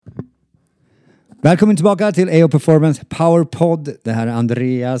Välkommen tillbaka till AO Performance Powerpod. Det här är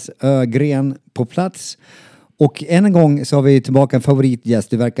Andreas Ögren på plats. Och en gång så har vi tillbaka en favoritgäst.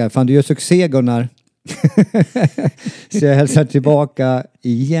 Du gör succé, Gunnar. Så jag hälsar tillbaka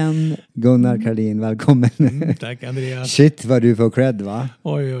igen Gunnar Karlin. Välkommen. Tack, Andreas. Shit vad du får cred, va?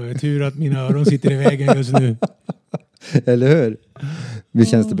 Oj, tur att mina öron sitter i vägen just nu. Eller hur? Det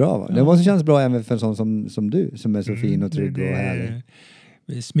känns det bra, va? Det måste kännas bra även för en sån som du, som är så fin och trygg och härlig.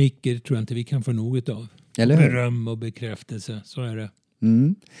 Smicker tror jag inte vi kan få något av. Eller hur? Beröm och bekräftelse, så är det.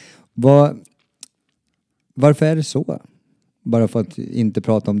 Varför är det så? Bara för att inte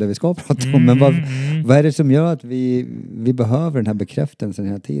prata om det vi ska prata om. Men vad är det som gör att vi behöver den här bekräftelsen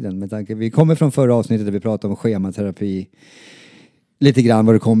hela tiden? Med tanke, vi kommer från förra avsnittet där vi pratade om schematerapi. Lite grann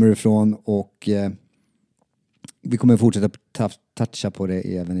var det kommer ifrån. Och vi kommer fortsätta toucha på det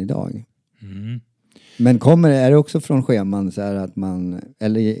även idag. Men är det också från scheman så här att man,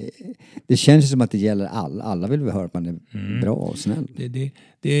 eller det känns som att det gäller alla vill vi höra att man är bra och snäll.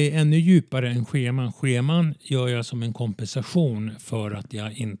 Det är ännu djupare än scheman. Scheman gör jag som en kompensation för att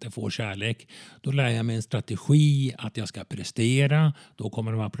jag inte får kärlek. Då lär jag mig en strategi att jag ska prestera. Då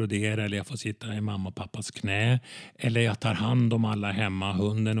kommer de att applådera eller jag får sitta i mamma och pappas knä. Eller jag tar hand om alla hemma,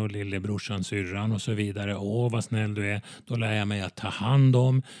 hunden och lillebrorsan, syrran och så vidare. Åh, vad snäll du är. Då lär jag mig att ta hand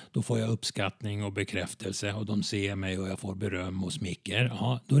om. Då får jag uppskattning och bekräftelse och de ser mig och jag får beröm och smicker.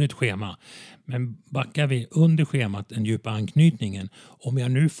 Ja, då är det ett schema. Men backar vi under schemat den djupa anknytningen. Om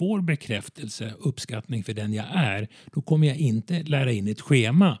jag nu får bekräftelse, uppskattning för den jag är, då kommer jag inte lära in ett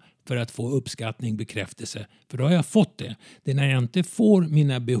schema för att få uppskattning, bekräftelse. För då har jag fått det. Det är när jag inte får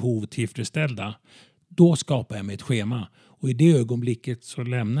mina behov tillfredsställda, då skapar jag mig ett schema. Och i det ögonblicket så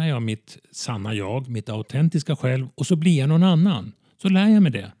lämnar jag mitt sanna jag, mitt autentiska själv och så blir jag någon annan. Så lär jag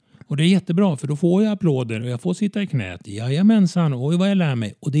mig det. Och det är jättebra för då får jag applåder och jag får sitta i knät. Jajamensan, oj vad jag lär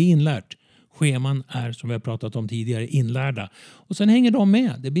mig. Och det är inlärt. Scheman är, som vi har pratat om tidigare, inlärda. Och sen hänger de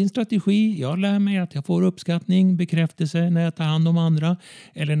med. Det blir en strategi. Jag lär mig att jag får uppskattning, bekräftelse när jag tar hand om andra.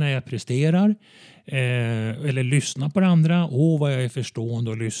 Eller när jag presterar. Eller lyssnar på andra. Vad jag är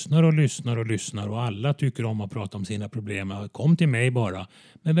förstående och lyssnar och lyssnar och lyssnar. Och alla tycker om att prata om sina problem. Kom till mig bara.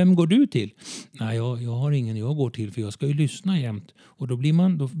 Men vem går du till? Nej, jag har ingen jag går till för jag ska ju lyssna jämt. Och då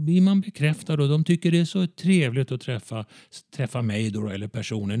blir man bekräftad och de tycker det är så trevligt att träffa mig då eller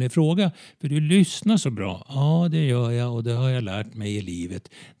personen i fråga. För du lyssnar så bra. Ja, det gör jag och det har jag lärt mig i livet.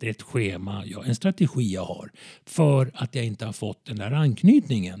 Det är ett schema, en strategi jag har. För att jag inte har fått den där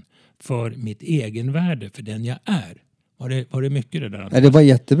anknytningen. För mitt egenvärde, för den jag är. Var det mycket det där? Ja, det var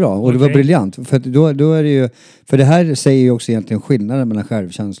jättebra och det var briljant. För då är det ju, för det här säger ju också egentligen skillnaden mellan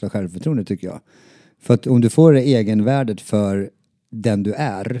självkänsla och självförtroende tycker jag. För att om du får det egenvärdet för den du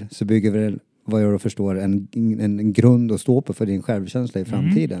är så bygger väl, vad jag förstår, en grund att stå på för din självkänsla i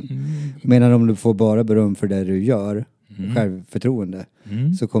framtiden. Medan om du får bara beröm för det du gör, självförtroende,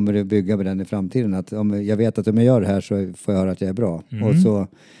 så kommer du bygga med den i framtiden. Att om jag vet att om jag gör det här så får jag höra att jag är bra. Och så,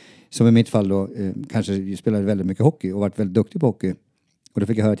 som i mitt fall då, kanske jag spelade väldigt mycket hockey och varit väldigt duktig på hockey. Och då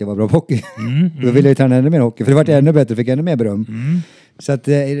fick jag höra att jag var bra på hockey. Då ville jag träna ännu mer hockey. För det var ännu bättre, fick ännu mer beröm. Så att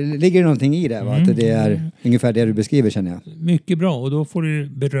ligger det någonting i det, va? Att det är ungefär det du beskriver, känner jag. Mycket bra, och då får du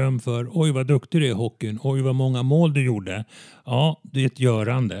beröm för oj vad duktig du är i hockeyn. Oj vad många mål du gjorde. Ja, det är ett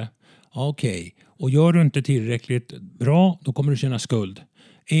görande. Okej. Och gör du inte tillräckligt bra, då kommer du känna skuld.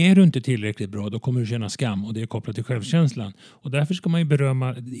 Är du inte tillräckligt bra, då kommer du känna skam och det är kopplat till självkänslan. Och därför ska man ju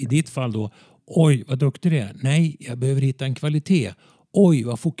berömma, i ditt fall då, oj vad duktig du är. Nej, jag behöver hitta en kvalitet. Oj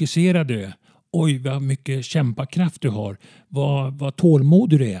vad fokuserad du är. Oj vad mycket kämpakraft du har. Vad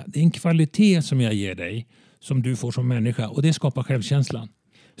tålmodig du är. Det är en kvalitet som jag ger dig, som du får som människa, och det skapar självkänslan.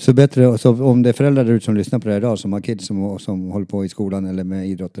 Så bättre, så om det är föräldrar där ute som lyssnar på det här idag, som har kids som håller på i skolan eller med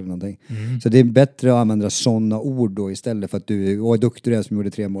idrott eller någonting. Så det är bättre att använda sådana ord då istället för att du är duktig du är som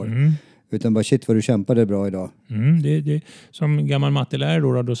gjorde 3 mål. Utan bara shit vad du kämpade bra idag. Det, som gammal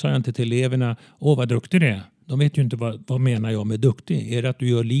mattelärare då sa jag inte till eleverna, vad duktig du är. De vet ju inte vad menar jag med duktig. Är det att du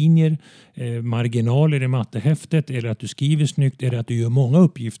gör linjer, marginaler i mattehäftet? Är det att du skriver snyggt? Är det att du gör många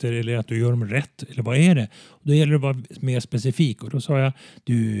uppgifter? Eller att du gör dem rätt? Eller vad är det? Och då gäller det att vara mer specifik. Och då sa jag,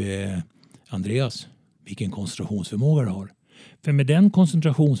 Andreas, vilken koncentrationsförmåga du har. För med den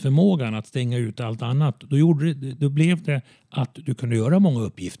koncentrationsförmågan att stänga ut allt annat, då blev det att du kunde göra många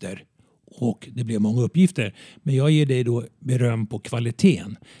uppgifter. Och det blev många uppgifter. Men jag ger dig då beröm på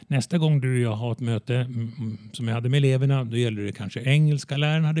kvaliteten. Nästa gång du och jag har ett möte som jag hade med eleverna, då gäller det kanske engelska.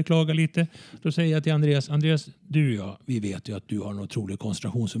 Läraren hade klagat lite. Då säger jag till Andreas, du och jag, vi vet ju att du har en otrolig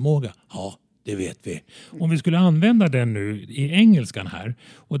koncentrationsförmåga. Ja, det vet vi. Om vi skulle använda den nu i engelskan här.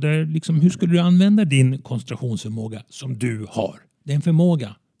 Och där hur skulle du använda din koncentrationsförmåga som du har? Det är en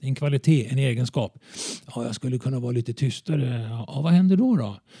förmåga. Det är en kvalitet, en egenskap. Ja, jag skulle kunna vara lite tystare. Ja, vad händer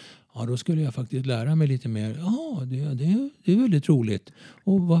då? Ja, då skulle jag faktiskt lära mig lite mer. Ja, det är väldigt roligt.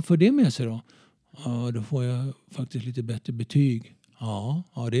 Och vad får det med sig då? Ja, då får jag faktiskt lite bättre betyg. Ja,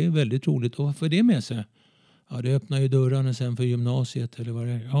 det är väldigt roligt. Och vad får det med sig? Ja, det öppnar ju dörrarna sen för gymnasiet eller vad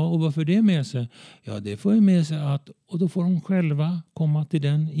det är. Ja, och vad får det med sig? Ja, det får ju med sig att... Och då får de själva komma till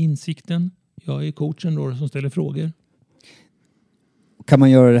den insikten. Jag är coachen då som ställer frågor. Kan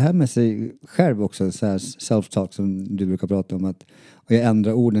man göra det här med sig själv också? Så här self-talk som du brukar prata om. Att jag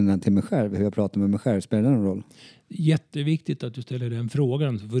ändrar orden till mig själv. Hur jag pratar med mig själv. Spelar det någon roll? Jätteviktigt att du ställer den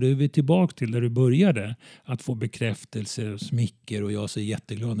frågan. För då är vi tillbaka till där du började. Att få bekräftelse och smicker. Och jag är så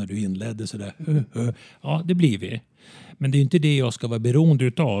jätteglad när du inledde sådär. Ja, det blir vi. Men det är inte det jag ska vara beroende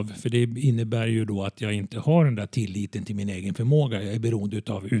utav. För det innebär ju då att jag inte har den där tilliten till min egen förmåga. Jag är beroende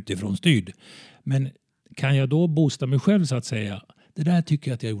utav utifrån styrd. Men kan jag då boosta mig själv så att säga. Det där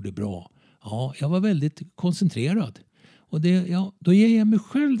tycker jag att jag gjorde bra. Ja, jag var väldigt koncentrerad. Och då ger jag mig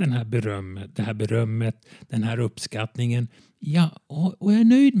själv det här berömmet, den här uppskattningen. Ja, och jag är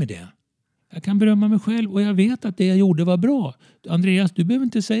nöjd med det. Jag kan berömma mig själv och jag vet att det jag gjorde var bra. Andreas, du behöver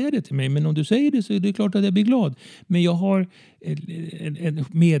inte säga det till mig, men om du säger det så är det klart att jag blir glad. Men jag har en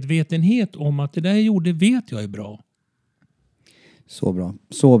medvetenhet om att det där jag gjorde vet jag är bra. Så bra,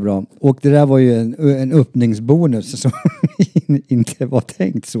 så bra. Och det där var ju en öppningsbonus som inte var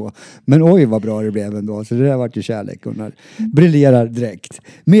tänkt så. Men oj vad bra det blev ändå. Så det där var ju kärlek, Gunnar. Briljerar direkt.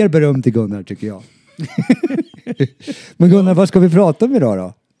 Mer beröm till Gunnar tycker jag. Men Gunnar, vad ska vi prata om idag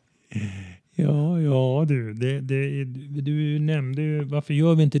då? Ja du. Du nämnde ju, varför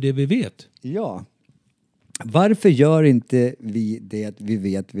gör vi inte det vi vet? Ja. Varför gör inte vi det vi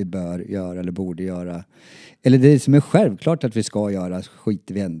vet vi bör göra eller borde göra? Eller det som är självklart att vi ska göra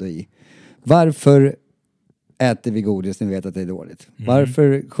skiter vi ändå i. Varför äter vi godis när vi vet att det är dåligt?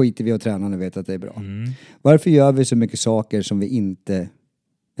 Varför skiter vi och tränar när vi vet att det är bra? Varför gör vi så mycket saker som vi inte...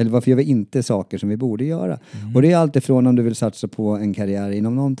 Eller varför gör vi inte saker som vi borde göra? Och det är allt ifrån om du vill satsa på en karriär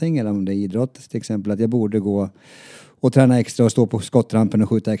inom någonting. Eller om det är idrott till exempel. Att jag borde gå och träna extra och stå på skottrampen och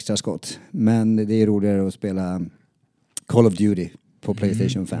skjuta extra skott. Men det är roligare att spela Call of Duty på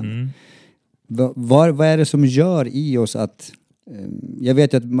PlayStation 5. Vad är det som gör i oss att... jag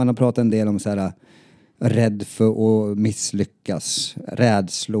vet ju att man har pratat en del om så här... rädd för att misslyckas.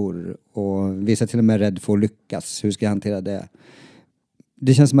 Rädslor. Och vissa till och med rädd för att lyckas. Hur ska jag hantera det?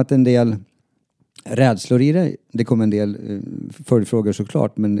 Det känns som att en del rädslor i det. Det kommer en del följdfrågor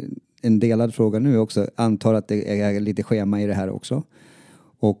såklart. Men en delad fråga nu också. Antar att det är lite schema i det här också.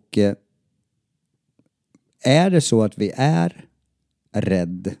 Och är det så att vi är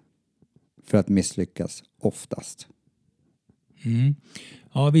rädd för att misslyckas oftast?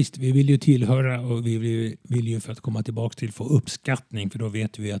 Ja visst, vi vill ju tillhöra och vi vill ju för att komma tillbaka till få uppskattning. För då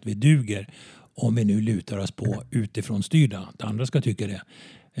vet vi att vi duger. Om vi nu lutar oss på utifrån styrda. Att andra ska tycka det.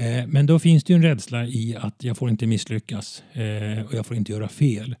 Men då finns det ju en rädsla i att jag får inte misslyckas. Och jag får inte göra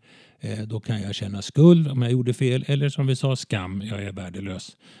fel. Då kan jag känna skuld om jag gjorde fel. Eller som vi sa, skam. Jag är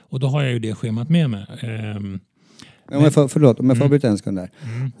värdelös. Och då har jag ju det schemat med mig. Om jag får bryta en sekund där.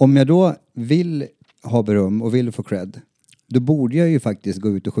 Om jag då vill ha beröm och vill få cred. Då borde jag ju faktiskt gå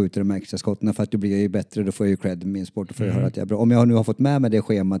ut och skjuta de extra skotten för att då blir jag ju bättre. Då får jag ju cred i min sport och får jag höra att jag är bra. Om jag nu har fått med mig det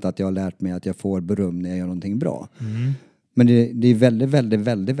schemat att jag har lärt mig att jag får beröm när jag gör någonting bra. Men det är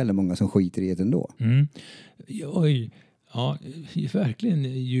väldigt många som skiter i det ändå. Oj, ja, verkligen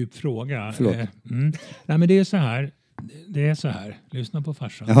en djup fråga. Förlåt. Nej men det är så här. Lyssna på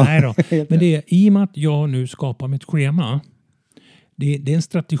farsan. Ja. Nej då. Men det är i och med att jag nu skapar mitt schema. Det är en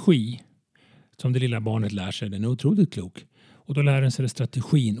strategi som det lilla barnet lär sig. Den är otroligt klok. Och då lär den sig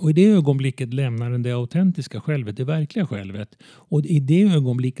strategin. Och i det ögonblicket lämnar den det autentiska självet, det verkliga självet. Och i det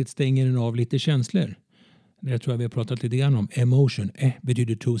ögonblicket stänger den av lite känslor. Det tror jag vi har pratat lite grann om. Emotion,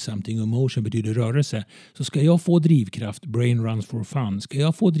 betyder to something. Emotion betyder rörelse. Så ska jag få drivkraft, brain runs for fun. Ska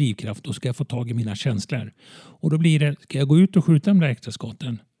jag få drivkraft, då ska jag få tag i mina känslor. Och då blir det, ska jag gå ut och skjuta de där extra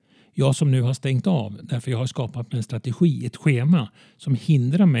skotten? Jag som nu har stängt av, därför jag har skapat en strategi, ett schema som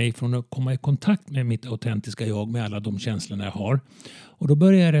hindrar mig från att komma i kontakt med mitt autentiska jag med alla de känslorna jag har. Och då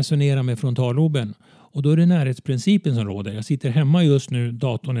börjar jag resonera med frontalloben. Och då är det närhetsprincipen som råder. Jag sitter hemma just nu,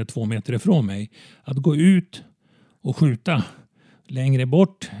 datorn är 2 meter ifrån mig. Att gå ut och skjuta längre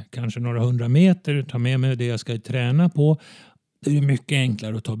bort, kanske några 100 meter, ta med mig det jag ska träna på. Det är mycket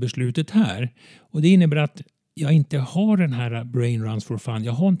enklare att ta beslutet här. Och det innebär att jag inte har den här brain runs for fun.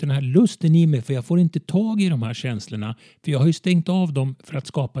 Jag har inte den här lusten i mig för jag får inte tag i de här känslorna. För jag har ju stängt av dem för att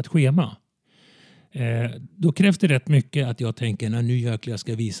skapa ett schema. Då krävs det rätt mycket att jag tänker när nu jäklar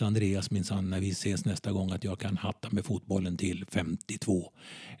ska visa Andreas minsann när vi ses nästa gång att jag kan hatta med fotbollen till 52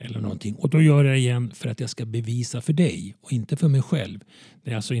 eller någonting. Och då gör jag det igen för att jag ska bevisa för dig och inte för mig själv.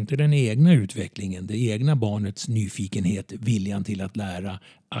 Det är alltså inte den egna utvecklingen, det egna barnets nyfikenhet, viljan till att lära,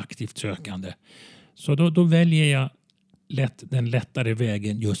 aktivt sökande. Så då väljer jag den lättare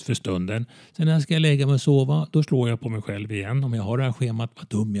vägen just för stunden. Sen när jag ska lägga mig och sova, då slår jag på mig själv igen. Om jag har det här schemat, vad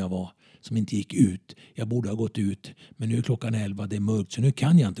dum jag var som inte gick ut. Jag borde ha gått ut, men nu är klockan 11, det är mörkt så nu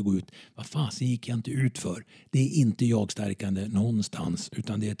kan jag inte gå ut. Vad fasen gick jag inte ut för? Det är inte jag-stärkande någonstans,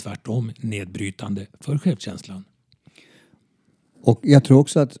 utan det är tvärtom nedbrytande för självkänslan. Och jag tror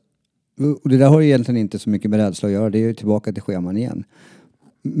också att, och det där har egentligen inte så mycket med rädsla att göra, det är ju tillbaka till scheman igen.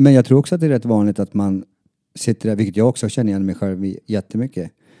 Men jag tror också att det är rätt vanligt att man sitter där, vilket jag också känner igen mig själv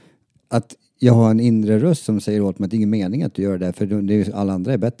jättemycket. Att jag har en inre röst som säger åt mig att det är ingen mening att du gör det, för alla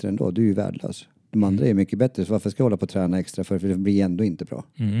andra är bättre ändå. Du är ju värdelös. De andra är mycket bättre, så varför ska jag hålla på att träna extra för det blir ändå inte bra.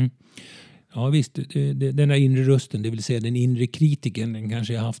 Mm. Ja visst, den här inre rösten, det vill säga den inre kritiken, den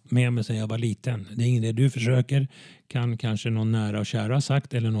kanske jag haft med mig sedan jag var liten. Det är ingen det du försöker, kan kanske någon nära och kära ha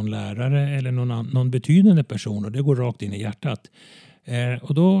sagt, eller någon lärare eller någon betydande person, och det går rakt in i hjärtat.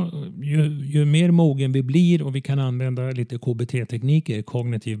 Och då ju mer mogen vi blir och vi kan använda lite KBT-tekniker,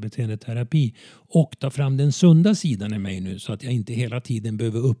 kognitiv beteendeterapi, och ta fram den sunda sidan i mig nu så att jag inte hela tiden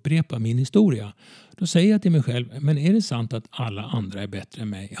behöver upprepa min historia. Då säger jag till mig själv, men är det sant att alla andra är bättre än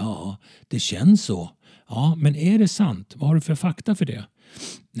mig? Ja, det känns så. Ja, men är det sant? Vad har du för fakta för det?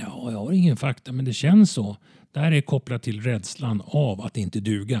 Ja, jag har ingen fakta, men det känns så. Det här är kopplat till rädslan av att inte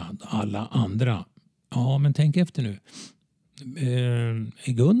duga alla andra. Ja, men tänk efter nu.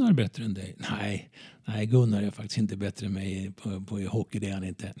 Är Gunnar bättre än dig? Nej, Gunnar är faktiskt inte bättre än mig på hockey, det är han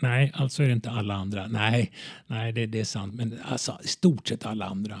inte. Nej, alltså är det inte alla andra. Nej, det är sant. Men alltså, i stort sett alla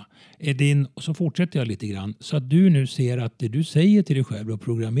andra. Och så fortsätter jag lite grann. Så att du nu ser att det du säger till dig själv och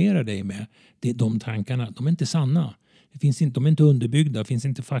programmerar dig med, de tankarna, de är inte sanna. De är inte underbyggda, det finns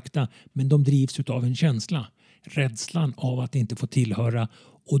inte fakta. Men de drivs av en känsla. Rädslan av att inte få tillhöra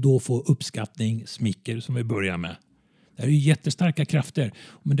och då få uppskattning, smicker som vi börjar med. Det är ju jättestarka krafter.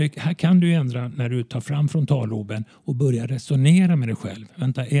 Men det här kan du ändra när du tar fram frontalloben och börjar resonera med dig själv.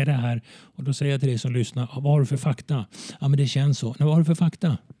 Vänta, är det här? Och då säger jag till dig som lyssnar, vad har du för fakta? Ja, men det känns så. Vad har du för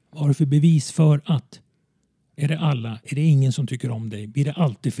fakta? Vad har du för bevis för att? Är det alla? Är det ingen som tycker om dig? Blir det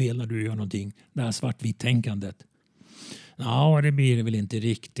alltid fel när du gör någonting? Det här svartvitt-tänkandet. Ja, det blir det väl inte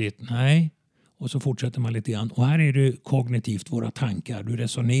riktigt. Nej. Och så fortsätter man lite grann. Och här är det kognitivt våra tankar. Du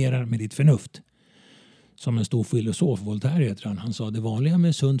resonerar med ditt förnuft. Som en stor filosof, Voltaire heter han. Han sa det vanliga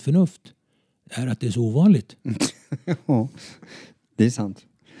med sunt förnuft är att det är så ovanligt. Ja, det är sant.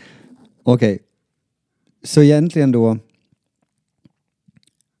 Okej. Så egentligen då,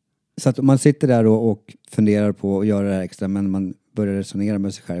 så att man sitter där och funderar på att göra det här extra, men man börjar resonera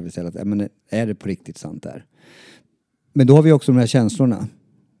med sig själv istället. Men är det på riktigt sant där? Men då har vi också de här känslorna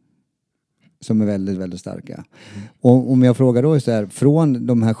som är väldigt, väldigt starka. Och om jag frågar då så här, från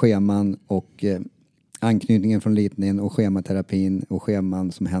de här scheman och anknytningen från litningen och schematerapin och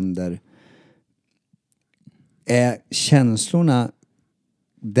scheman som händer, är känslorna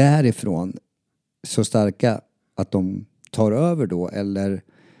därifrån så starka att de tar över då, eller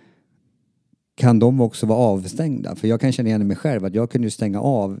kan de också vara avstängda? För jag kan känna igen mig själv att jag kunde ju stänga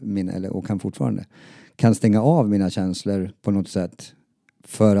av och kan fortfarande stänga av mina känslor på något sätt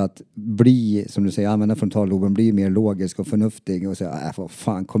för att bli, som du säger, använda frontalloben, bli mer logisk och förnuftig och säga, vad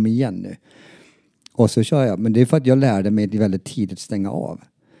fan, kom igen nu. Och så kör jag. Men det är för att jag lärde mig väldigt tidigt stänga av.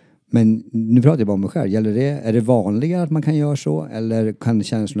 Men nu pratar jag bara om mig själv. Är det vanligare att man kan göra så? Eller kan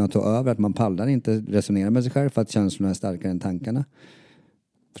känslorna ta över? Att man pallar inte resonera med sig själv för att känslorna är starkare än tankarna?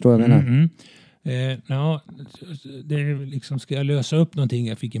 Förstår du vad jag menar? Mm. Ja, det är liksom, ska jag lösa upp någonting?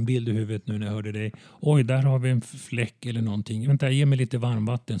 Jag fick en bild i huvudet nu när jag hörde dig. Oj, där har vi en fläck eller någonting. Vänta, ge mig lite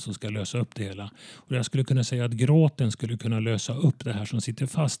varmvatten som ska lösa upp det hela. Och jag skulle kunna säga att gråten skulle kunna lösa upp det här som sitter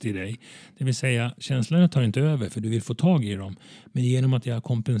fast i dig. Det vill säga, känslorna tar inte över för du vill få tag i dem. Men genom att jag har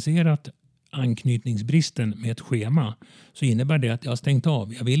kompenserat anknytningsbristen med ett schema så innebär det att jag har stängt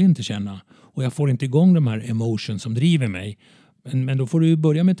av. Jag vill inte känna. Och jag får inte igång de här emotions som driver mig. Men då får du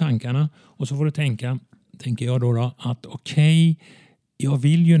börja med tankarna och så får du tänker jag då att okej, jag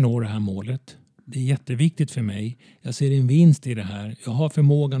vill ju nå det här målet. Det är jätteviktigt för mig. Jag ser en vinst i det här. Jag har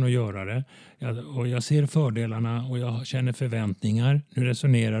förmågan att göra det. Och jag ser fördelarna och jag känner förväntningar. Nu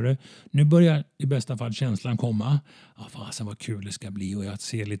resonerar du. Nu börjar i bästa fall känslan komma. Ja, fasen vad kul det ska bli och jag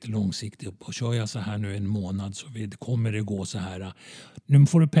ser lite långsiktigt. Och kör jag så här nu en månad så kommer det gå så här. Nu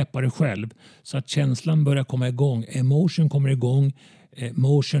får du peppa dig själv så att känslan börjar komma igång. Emotion kommer igång.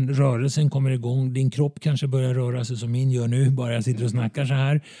 rörelsen kommer igång. Din kropp kanske börjar röra sig som min gör nu. Bara jag sitter och snackar så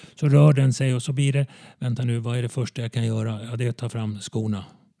här. Så rör den sig och så blir det, vänta nu, vad är det första jag kan göra? Ja, det är att ta fram skorna.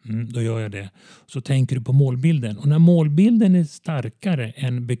 Då gör jag det. Så tänker du på målbilden. Och när målbilden är starkare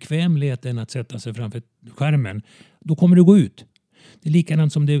än bekvämligheten att sätta sig framför skärmen, då kommer det gå ut. Det är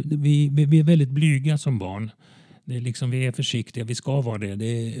likadant som vi är väldigt blyga som barn. Det är liksom, vi är försiktiga, vi ska vara det. Det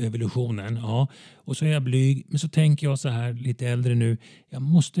är evolutionen. Ja. Och så är jag blyg. Men så tänker jag så här, lite äldre nu. Jag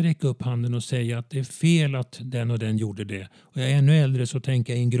måste räcka upp handen och säga att det är fel att den och den gjorde det. Och jag är ännu äldre, så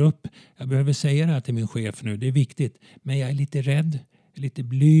tänker jag i en grupp. Jag behöver säga det här till min chef nu. Det är viktigt. Men jag är lite rädd. Lite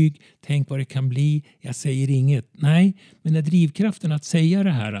blyg, tänk vad det kan bli, jag säger inget. Nej, men när drivkraften att säga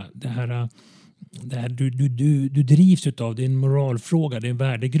det här du drivs utav, det är en moralfråga, det är en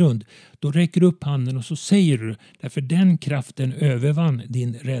värdegrund. Då räcker du upp handen och så säger du, därför den kraften övervann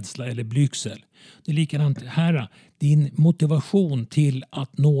din rädsla eller blygsel. Det är likadant här, din motivation till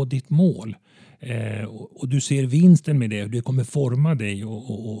att nå ditt mål. Och du ser vinsten med det, det kommer forma dig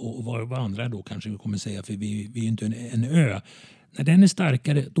och vad andra då kanske kommer säga, för vi är ju inte en ö. När den är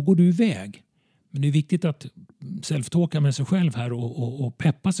starkare, då går du iväg. Men det är viktigt att self-talka med sig själv här och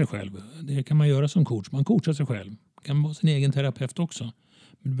peppa sig själv. Det kan man göra som coach. Man coachar sig själv. Kan vara sin egen terapeut också.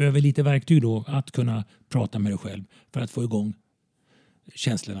 Men du behöver lite verktyg då att kunna prata med dig själv för att få igång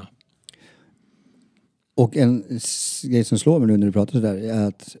känslorna. Och en grej som slår mig nu när du pratar sådär är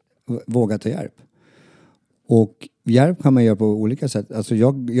att våga ta hjälp. Och hjälp kan man göra på olika sätt. Alltså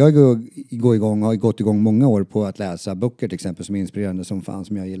jag har gått igång många år på att läsa böcker till exempel som är inspirerande som fan,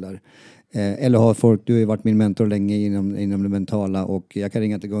 som jag gillar. Eller har folk, du har varit min mentor länge inom det mentala, och jag kan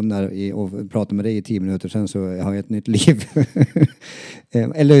ringa till Gunnar och prata med dig i 10 minuter, sen så har jag ett nytt liv.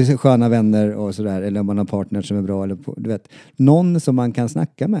 Eller sköna vänner och sådär, eller om man har partner som är bra, eller du vet, någon som man kan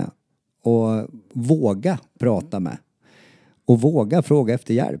snacka med och våga prata med och våga fråga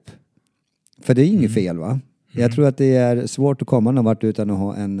efter hjälp. För det är inget fel, va? Jag tror att det är svårt att komma någon vart utan att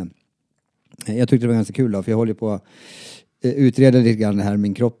ha en... Jag tyckte det var ganska kul då, för jag håller på att utreda lite grann det här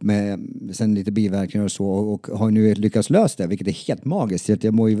min kropp med sen lite biverkningar och så, och har nu lyckats lösa det, vilket är helt magiskt.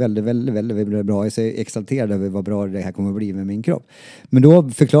 Jag mår ju väldigt, väldigt, väldigt bra. Jag är så exalterad över vad bra det här kommer att bli med min kropp. Men då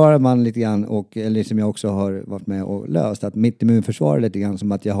förklarar man lite grann, eller som jag också har varit med och löst, att mitt immunförsvar är lite grann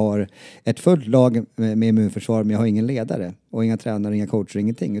som att jag har ett fullt lag med immunförsvar, men jag har ingen ledare och inga tränare, inga coacher,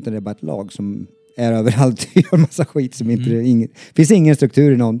 ingenting, utan det är bara ett lag som är överallt och gör en massa skit som finns ingen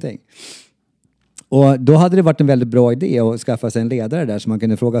struktur i någonting. Och då hade det varit en väldigt bra idé att skaffa sig en ledare där, så man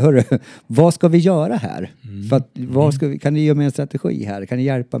kunde fråga, hörru, vad ska vi göra här? För att, kan ni ge mig en strategi här? Kan ni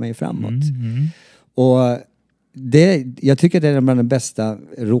hjälpa mig framåt? Och jag tycker att det är bland de bästa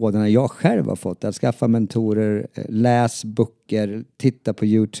råden jag själv har fått. Att skaffa mentorer, läs böcker, titta på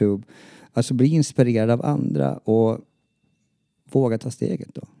YouTube. Alltså bli inspirerad av andra och våga ta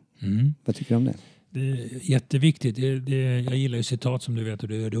steget då. Vad tycker du om det? Det är jätteviktigt. Jag gillar ju citat som du vet, och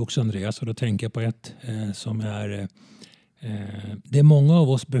det gör du också, Andreas. Och då tänker jag på ett som är det många av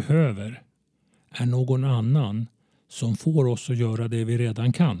oss behöver är någon annan som får oss att göra det vi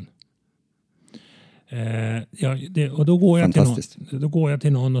redan kan. Och då går jag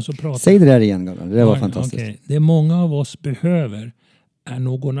till någon och så pratar. Säg det där igen, Gunnar. Det var fantastiskt. Okay. Det många av oss behöver är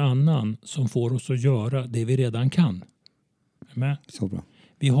någon annan som får oss att göra det vi redan kan. Med? Så bra.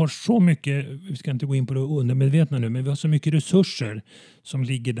 Vi har så mycket, vi ska inte gå in på det undermedvetna nu, men vi har så mycket resurser som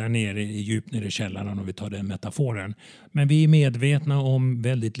ligger där nere djupt nere i källaren, om vi tar den metaforen. Men vi är medvetna om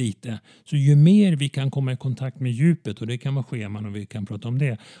väldigt lite. Så ju mer vi kan komma i kontakt med djupet, och det kan vara scheman och vi kan prata om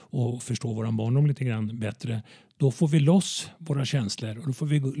det, och förstå våran barndom lite grann bättre, då får vi loss våra känslor och då får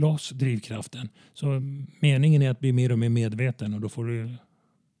vi loss drivkraften. Så meningen är att bli mer och mer medveten, och då får du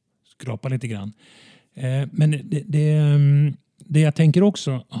skrapa lite grann. Men det jag tänker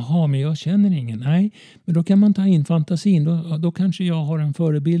också, men jag känner ingen. Nej, men då kan man ta in fantasin. Då kanske jag har en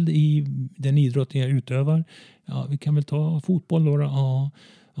förebild i den idrotten jag utövar. Ja, vi kan väl ta fotboll då.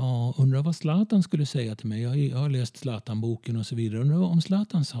 Ja, undrar vad Zlatan skulle säga till mig. Jag har läst Zlatan-boken och så vidare. Undrar om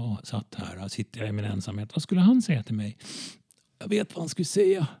Zlatan satt här, sitter jag i min ensamhet. Vad skulle han säga till mig? Jag vet vad han skulle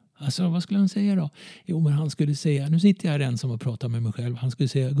säga. Alltså, vad skulle han säga då? Jo, men han skulle säga, nu sitter jag här ensam och pratar med mig själv. Han skulle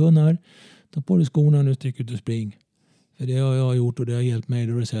säga, Gunnar, ta på dig skorna nu, stick ut och spring. För det har jag gjort och det har hjälpt mig.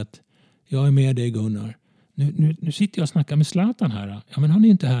 Det har du sett. Jag är med dig, Gunnar. Nu sitter jag och snackar med Zlatan här. Ja, men han är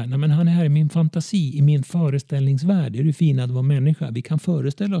inte här. Nej, men han är här i min fantasi, i min föreställningsvärld. Det är det fina att vara människa. Vi kan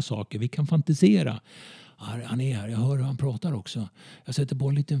föreställa oss saker. Vi kan fantisera. Ja, han är här. Jag hör hur han pratar också. Jag sätter på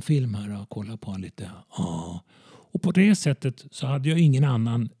en liten film här och kollar på honom lite. Ja. Och på det sättet så hade jag ingen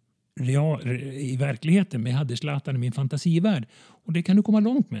annan i verkligheten, men jag hade Zlatan i min fantasivärld. Och det kan du komma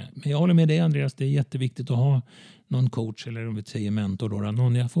långt med. Men jag håller med dig, Andreas, det är jätteviktigt att ha någon coach eller om vi säger mentor då,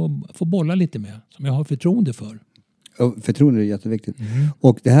 någon jag får bolla lite med, som jag har förtroende för. Och förtroende är jätteviktigt.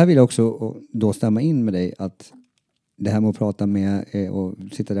 Och det här vill jag också då stämma in med dig, att det här med att prata med och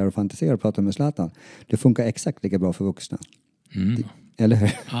sitta där och fantisera och prata med Zlatan, det funkar exakt lika bra för vuxna. Eller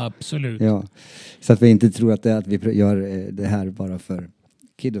hur? Absolut. Ja. Så att vi inte tror att vi gör det här bara för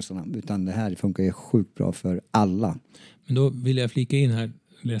kiddosarna, utan det här funkar ju sjukt bra för alla. Men då vill jag flika in här,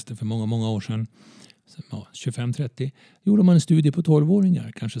 läste för många år sedan, 25-30, gjorde man en studie på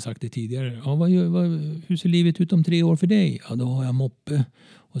 12-åringar, kanske sagt det tidigare. Ja, hur ser livet ut om 3 år för dig? Ja, då har jag moppe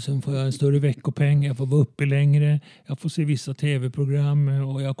och sen får jag en större veckopeng, jag får vara uppe längre, jag får se vissa tv-program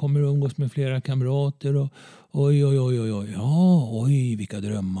och jag kommer umgås med flera kamrater och oj, vilka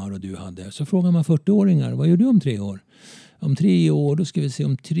drömmar och du hade. Så frågar man 40-åringar, vad gör du om 3 år? Om 3 år, då ska vi se,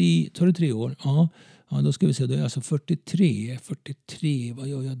 tar det 3 år? Ja, då ska vi se, då är jag alltså 43, vad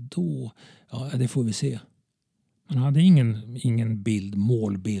gör jag då? Ja, det får vi se. Man hade ingen bild,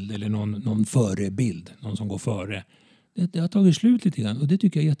 målbild eller någon förebild, någon som går före. Det har tagit slut lite grann och det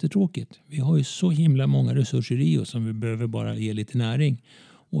tycker jag är jättetråkigt. Vi har ju så himla många resurser i oss som vi behöver bara ge lite näring.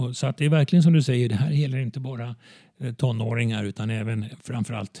 Och så att det är verkligen som du säger, det här gäller inte bara tonåringar utan även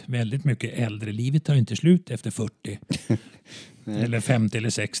framförallt väldigt mycket äldre. Livet tar inte slut efter 40 eller 50 eller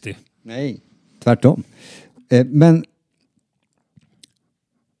 60. Nej, tvärtom. Men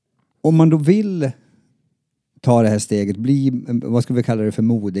om man då vill ta det här steget, bli, vad ska vi kalla det för,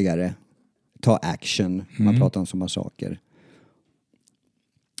 modigare, ta action, man pratar om sådana saker.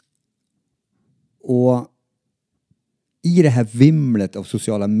 Och i det här vimlet av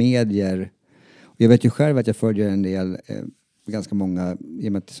sociala medier, och jag vet ju själv att jag följer en del, ganska många, i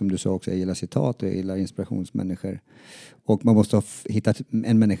och med att, som du sa också, jag gillar citat och jag gillar inspirationsmänniskor. Och man måste ha hittat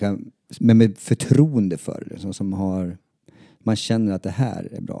en människa med förtroende för det, som har, man känner att det här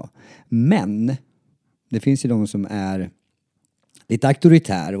är bra. Men det finns ju de som är lite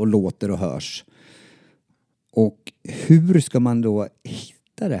auktoritär och låter och hörs. Och hur ska man då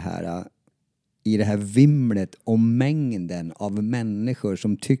hitta det här i det här vimlet om mängden av människor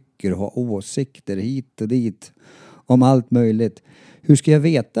som tycker och har åsikter hit och dit om allt möjligt? Hur ska jag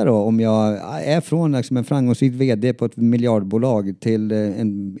veta då om jag är från liksom en framgångsrik vd på ett miljardbolag till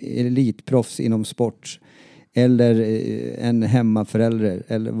en elitproffs inom sport eller en hemmaförälder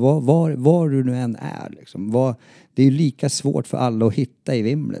eller var du nu än är liksom. Det är ju lika svårt för alla att hitta i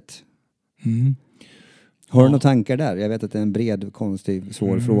vimlet. Har du några tankar där? Jag vet att det är en bred, konstig,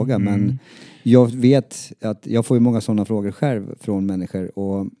 svår fråga, men jag vet att jag får ju många sådana frågor själv från människor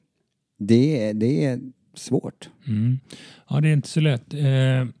och det är svårt. Ja, det är inte så lätt.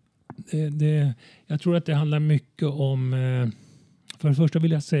 Jag tror att det handlar mycket om, för det första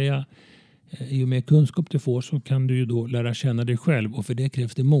vill jag säga, ju mer kunskap du får så kan du ju då lära känna dig själv och för det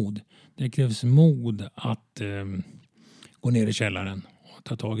krävs det mod. Det krävs mod att gå ner i källaren och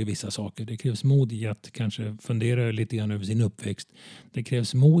ta tag i vissa saker. Det krävs mod i att kanske fundera lite grann över sin uppväxt. Det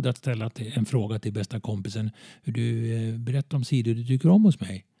krävs mod att ställa en fråga till bästa kompisen. Hur du berättar om sidor du tycker om hos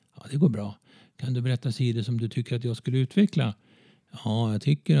mig. Ja, det går bra. Kan du berätta sidor som du tycker att jag skulle utveckla? Ja, jag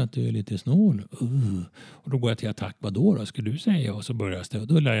tycker att du är lite snål. Och då går jag till attack. Vad då skulle du säga? Och så börjar jag.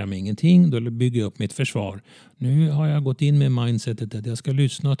 Då lär jag mig ingenting. Då bygger jag upp mitt försvar. Nu har jag gått in med mindsetet att jag ska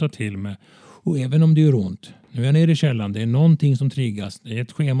lyssna och ta till mig. Och även om det gör ont. Nu är jag nere i källan. Det är någonting som triggas. Det är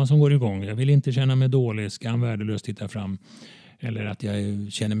ett schema som går igång. Jag vill inte känna mig dålig. Skam, värdelöst titta fram. Eller att jag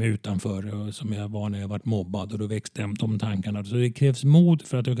känner mig utanför. Som jag var när jag varit mobbad. Och då växte de tankarna. Så det krävs mod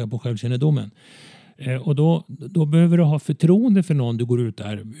för att öka på självkännedomen. Och då behöver du ha förtroende för någon du går ut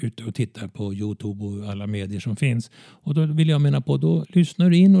och tittar på YouTube och alla medier som finns. Och då vill jag mena på, då lyssnar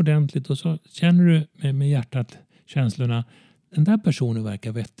du in ordentligt och så känner du med hjärtat känslorna. Den där personen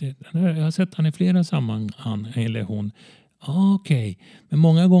verkar vettig. Jag har sett han i flera sammanhang, eller hon. Okej. Men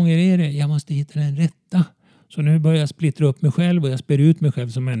många gånger är det, jag måste hitta den rätta. Så nu börjar jag splittra upp mig själv och jag spär ut mig själv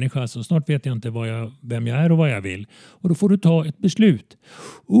som människa. Så snart vet jag inte vem jag är och vad jag vill. Och då får du ta ett beslut.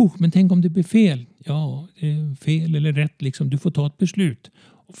 Men tänk om det blir fel. Ja, det är fel eller rätt. Liksom. Du får ta ett beslut.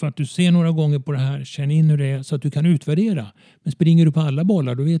 Och för att du ser några gånger på det här, känn in hur det är så att du kan utvärdera. Men springer du på alla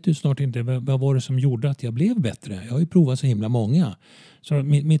bollar, då vet du snart inte vad var det som gjorde att jag blev bättre. Jag har ju provat så himla många. Så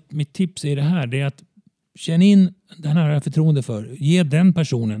mitt tips är det här. Det är att känn in den här förtroende för. Ge den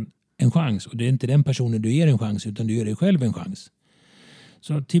personen en chans. Och det är inte den personen du ger en chans utan du ger dig själv en chans.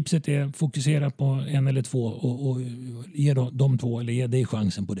 Så tipset är fokusera på en eller två och ge de två eller ge dig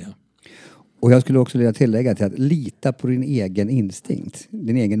chansen på det. Och jag skulle också vilja tillägga till att lita på din egen instinkt.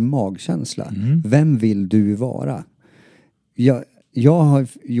 Din egen magkänsla. Vem vill du vara? jag har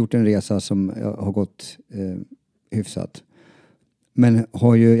gjort en resa som har gått hyfsat. Men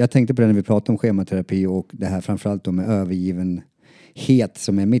jag tänkte på det när vi pratade om schematerapi och det här framförallt då med övergivenhet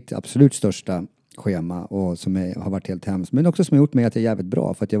som är mitt absolut största schema och som har varit helt hemskt. Men också som har gjort mig att jag är jävligt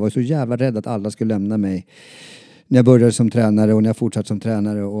bra för att jag var så jävla rädd att alla skulle lämna mig när jag började som tränare och när jag fortsatte som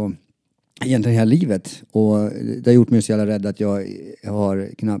tränare och egentligen hela livet. Och det har gjort mig så jävla rädd att jag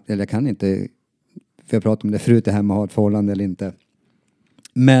har knappt, eller jag kan inte, för jag pratade om det förut, det här med att ha ett förhållande eller inte.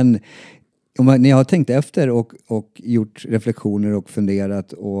 Men när jag har tänkt efter och gjort reflektioner och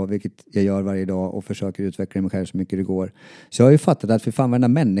funderat, och vilket jag gör varje dag och försöker utveckla mig själv så mycket det går, så jag har ju fattat att för fan varenda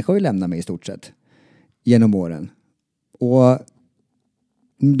människa har ju lämnat mig i stort sett genom åren. Och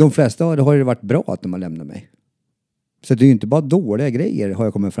de flesta har det varit bra att de har lämnat mig. Så det är ju inte bara dåliga grejer har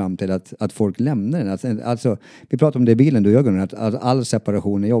jag kommit fram till att folk lämnar den. Alltså, vi pratar om det i bilen, du och jag, Gunnar, att all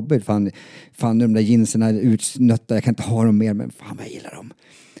separation är jobbigt. Fan de där jeanserna är utsnötta, jag kan inte ha dem mer, men fan vad jag gillar dem.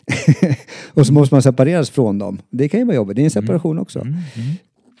 Och så måste man separeras från dem. Det kan ju vara jobbigt, det är en separation också.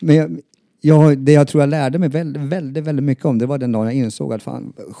 Men det jag tror jag lärde mig väldigt, väldigt mycket om, det var den dagen jag insåg att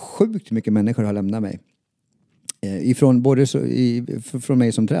fan, sjukt mycket människor har lämnat mig. Från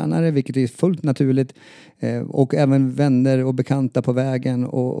mig som tränare, vilket är fullt naturligt, och även vänner och bekanta på vägen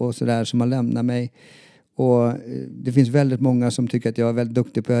och sådär som har lämnat mig. Och det finns väldigt många som tycker att jag är väldigt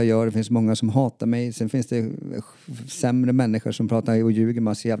duktig på vad jag gör. Det finns många som hatar mig. Sen finns det sämre människor som pratar och ljuger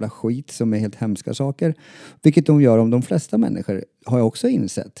massa jävla skit som är helt hemska saker. Vilket de gör om de flesta människor, har jag också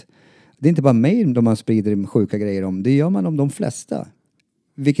insett. Det är inte bara mig de man sprider sjuka grejer om. Det gör man om de flesta.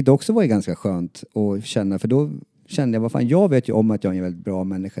 Vilket också var ganska skönt att känna. För då kände jag, vad fan, jag vet ju om att jag är en väldigt bra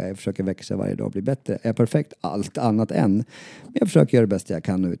människa. Jag försöker växa varje dag och bli bättre. Är jag perfekt? Allt annat än. Men jag försöker göra det bästa jag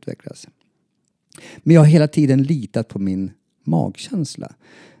kan och utvecklas. Men jag har hela tiden litat på min magkänsla.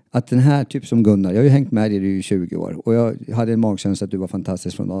 Att den här, typ som Gunnar, jag har ju hängt med dig i 20 år. Och jag hade en magkänsla att du var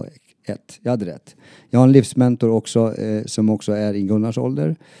fantastisk från dag ett. Jag hade rätt. Jag har en livsmentor också, som också är i Gunnars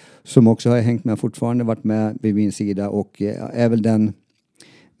ålder. Som också har hängt med fortfarande, varit med vid min sida. Och är väl den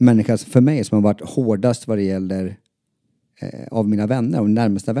människa för mig som har varit hårdast vad det gäller av mina vänner. Och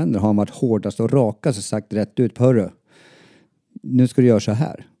närmaste vänner har han varit hårdast och rakast och sagt rätt ut. Hörru, nu ska du göra så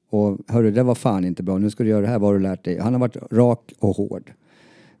här. Och hörru, det var fan inte bra. Nu ska du göra det här, vad har du lärt dig? Han har varit rak och hård.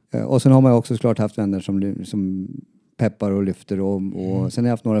 Och sen har man också såklart haft vänner som peppar och lyfter. Och sen har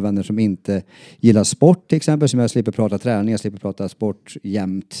jag haft några vänner som inte gillar sport till exempel. Som jag slipper prata träning, jag slipper prata sport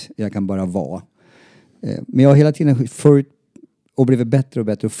jämt. Jag kan bara vara. Men jag har hela tiden följt och blivit bättre och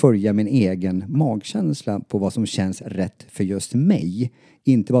bättre att följa min egen magkänsla på vad som känns rätt för just mig.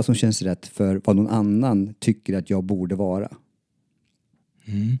 Inte vad som känns rätt för vad någon annan tycker att jag borde vara.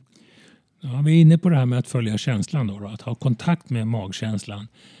 Mm. Ja, vi är inne på det här med att följa känslan då, att ha kontakt med magkänslan.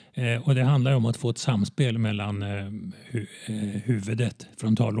 Och det handlar om att få ett samspel mellan huvudet,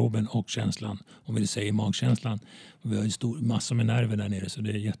 frontalloben och känslan, om vi säger magkänslan. Och vi har ju massor med nerver där nere, så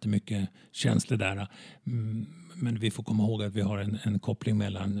det är jättemycket känslor där. Men vi får komma ihåg att vi har en koppling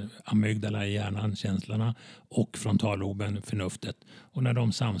mellan amygdala i hjärnan, känslorna, och frontalloben, förnuftet. Och när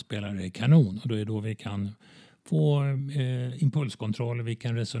de samspelar är det kanon, och då är det då vi kan få impulskontroll, vi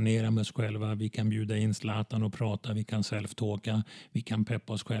kan resonera med oss själva, vi kan bjuda in Zlatan och prata, vi kan self-talka, vi kan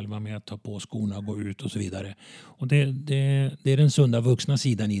peppa oss själva med att ta på skorna och gå ut och så vidare. Och det är den sunda vuxna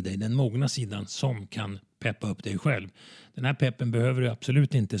sidan i dig, den mogna sidan som kan peppa upp dig själv. Den här peppen behöver du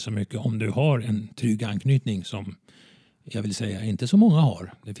absolut inte så mycket om du har en trygg anknytning som jag vill säga inte så många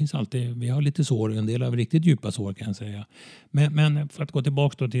har. Det finns alltid, vi har lite sår, en del av riktigt djupa sår kan jag säga. Men för att gå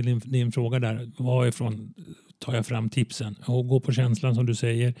tillbaka då till din fråga där, varifrån tar jag fram tipsen? Och gå på känslan som du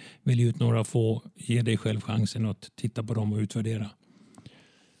säger, välj ut några få, ge dig själv chansen att titta på dem och utvärdera.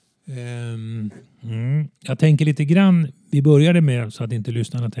 Jag tänker lite grann, vi började med så att inte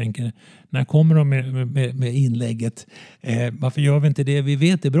lyssnarna tänker, när kommer de med inlägget? Varför gör vi inte det vi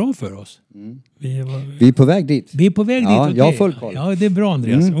vet är bra för oss? Vi är på väg dit. Vi är på väg dit, ja, okay. Jag har full koll. Ja, det är bra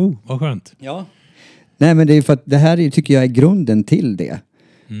Andreas. Vad skönt. Ja. Nej, men det är för att det här tycker jag är grunden till det.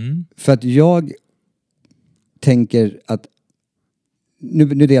 För att jag tänker att nu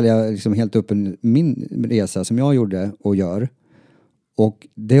delar jag liksom helt upp min resa som jag gjorde och gör. Och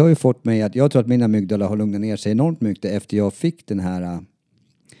det har ju fått mig att jag tror att mina amygdala har lugnat ner sig enormt mycket efter jag fick den här,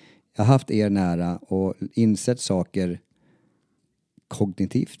 jag har haft er nära och insett saker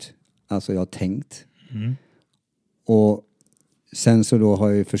kognitivt. Alltså jag har tänkt. Och sen så då har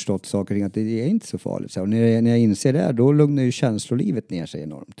jag ju förstått saker att det är inte så farligt. Så när jag inser det här, då lugnar ju känslolivet ner sig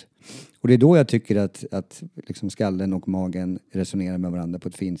enormt. Och det är då jag tycker att liksom skallen och magen resonerar med varandra på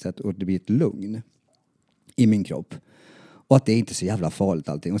ett fint sätt och det blir ett lugn i min kropp. Och att det är inte så jävla farligt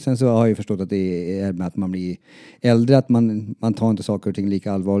allting. Och sen så har jag ju förstått att det är med att man blir äldre, att man tar inte saker och ting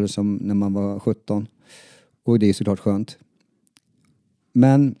lika allvarligt som när man var 17. Och det är såklart skönt.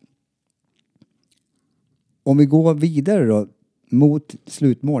 Men om vi går vidare då mot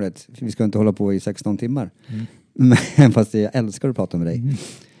slutmålet, för vi ska inte hålla på i 16 timmar. Men fast jag älskar att prata med dig.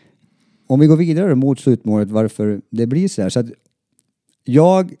 Om vi går vidare mot slutmålet, varför det blir så här. Så att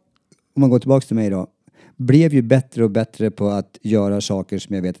om man går tillbaka till mig då, blev ju bättre och bättre på att göra saker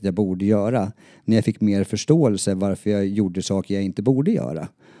som jag vet att jag borde göra. När jag fick mer förståelse varför jag gjorde saker jag inte borde göra.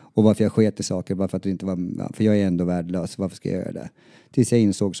 Och varför jag sket i saker, varför att det inte var, för jag är ändå värdelös, varför ska jag göra det? Tills jag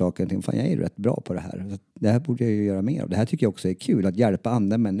insåg saker och tänkte, fan jag är rätt bra på det här. Så det här borde jag ju göra mer av. Det här tycker jag också är kul, att hjälpa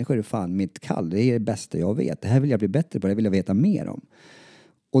andra människor är fan mitt kall. Det är det bästa jag vet. Det här vill jag bli bättre på, det vill jag veta mer om.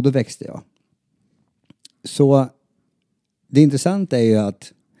 Och då växte jag. Så det intressanta är ju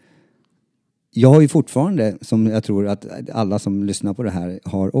att jag har ju fortfarande, som jag tror att alla som lyssnar på det här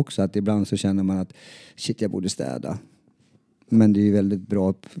har också, att ibland så känner man att shit, jag borde städa. Men det är ju väldigt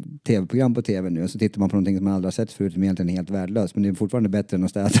bra tv-program på tv nu. Och så tittar man på någonting som man aldrig har sett förut som egentligen är helt värdelöst. Men det är fortfarande bättre än att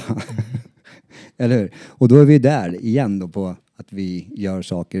städa. Eller hur? Och då är vi där igen då på att vi gör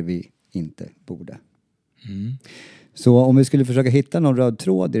saker vi inte borde. Så om vi skulle försöka hitta någon röd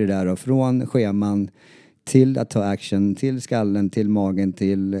tråd i det där då, från scheman till att ta action, till skallen, till magen,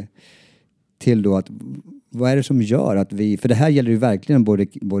 till då att vad är det som gör att vi, för det här gäller ju verkligen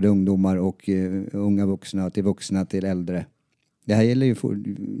både ungdomar och unga vuxna, till vuxna, till äldre. Det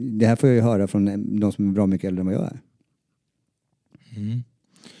här får jag ju höra från de som är bra mycket äldre än vad jag är.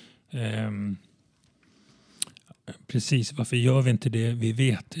 Precis, varför gör vi inte det vi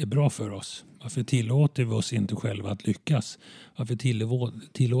vet är bra för oss? Varför tillåter vi oss inte själva att lyckas? Varför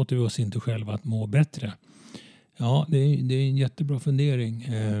tillåter vi oss inte själva att må bättre? Ja, det är en jättebra fundering.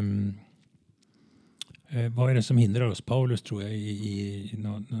 Vad är det som hindrar oss? Paulus tror jag i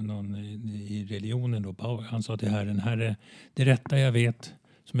religionen då. Han sa till Herren, det rätta jag vet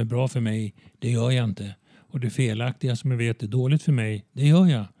som är bra för mig, det gör jag inte. Och det felaktiga som jag vet är dåligt för mig, det gör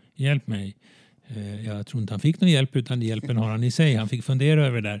jag. Hjälp mig. Jag tror inte han fick någon hjälp, utan hjälpen har han i sig. Han fick fundera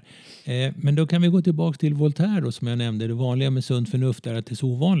över det där. Men då kan vi gå tillbaka till Voltaire då, som jag nämnde. Det vanliga med sunt förnuft är att det är så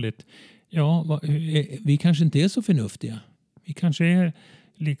ovanligt. Ja, vi kanske inte är så förnuftiga. Vi kanske är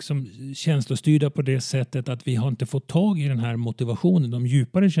liksom känslostyrda på det sättet att vi har inte fått tag i den här motivationen, de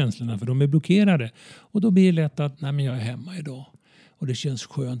djupare känslorna, för de är blockerade. Och då blir det lätt att, nej men jag är hemma idag. Och det känns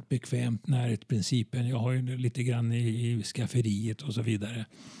skönt, bekvämt, närhetsprincipen. Jag har ju lite grann i skafferiet och så vidare.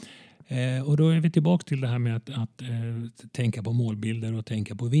 Och då är vi tillbaka till det här med att tänka på målbilder och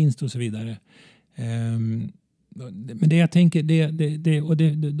tänka på vinst och så vidare. Men det jag tänker,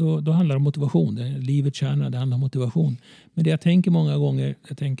 då handlar det om motivation. Livets kärna, det handlar om motivation. Men det jag tänker många gånger,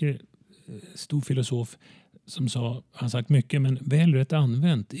 stor filosof som har sagt mycket, men väl rätt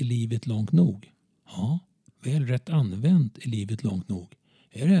använt i livet långt nog. Ja, väl rätt använt i livet långt nog.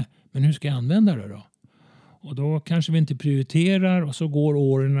 Är det? Men hur ska jag använda det då? Och då kanske vi inte prioriterar och så går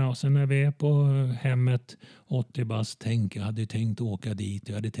åren och sen när vi är på hemmet 80 bast, jag hade tänkt åka dit,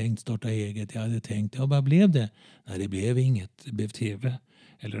 jag hade tänkt starta eget, jag hade tänkt, ja vad blev det? Nej, det blev inget, det blev tv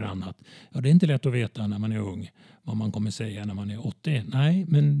eller annat. Ja, det är inte lätt att veta när man är ung vad man kommer säga när man är 80. Nej,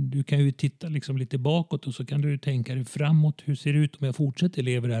 men du kan ju titta liksom lite bakåt och så kan du tänka dig framåt, hur ser det ut om jag fortsätter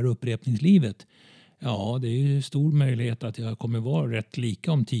leva det här upprepningslivet? Ja, det är ju stor möjlighet att jag kommer vara rätt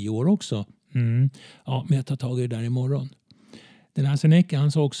lika om 10 år också. Ja, men jag tar tag i det där imorgon. Den här Seneca,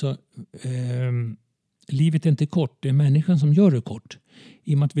 han sa också livet är inte kort, det är människan som gör det kort.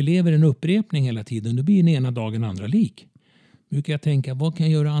 I och med att vi lever en upprepning hela tiden, då blir den ena dagen andra lik. Nu kan jag tänka, vad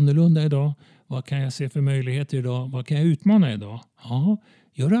kan jag göra annorlunda idag? Vad kan jag se för möjligheter idag? Vad kan jag utmana idag? Ja,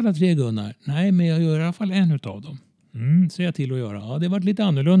 gör alla 3 Gunnar? Nej, men jag gör i alla fall en utav dem. Ser jag till att göra. Ja, det har varit lite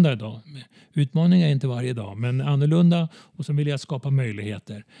annorlunda idag. Utmaningar är inte varje dag, men annorlunda, och så vill jag skapa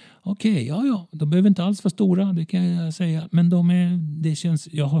möjligheter. Okej, ja, de behöver inte alls vara stora, det kan jag säga, men det känns,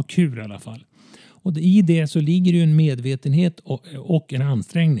 jag har kul i alla fall. Och i det så ligger ju en medvetenhet och en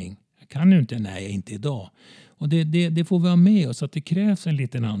ansträngning. Jag kan ju inte, nej inte idag. Och det får vi ha med oss, att det krävs en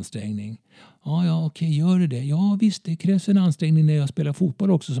liten ansträngning. Ja, okej, gör det. Ja, visst, det krävs en ansträngning när jag spelar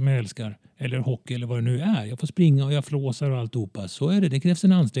fotboll också som jag älskar. Eller hockey eller vad det nu är. Jag får springa och jag flåsar och alltihopa. Så är det. Det krävs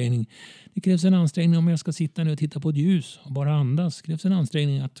en ansträngning. Det krävs en ansträngning om jag ska sitta ner och titta på ett ljus och bara andas. Det krävs en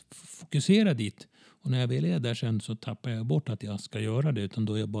ansträngning att fokusera dit. Och när jag väl är där sen så tappar jag bort att jag ska göra det. Utan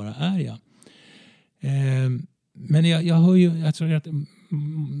då jag bara är jag. Men jag hör ju, alltså,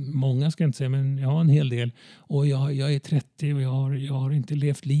 många ska jag inte säga, men jag har en hel del. Och jag är 30 och jag har inte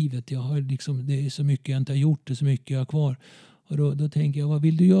levt livet. Jag har liksom, det är så mycket jag inte har gjort, det är så mycket jag har kvar. Och då tänker jag, vad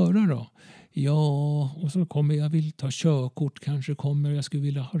vill du göra då? Ja, och så kommer jag vill ta körkort, kanske kommer. Jag skulle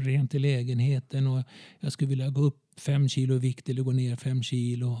vilja ha rent i lägenheten och jag skulle vilja gå upp 5 kilo i vikt eller gå ner 5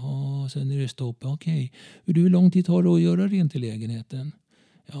 kilo. Sen är det stopp. Okej. Hur lång tid tar det att göra rent i lägenheten?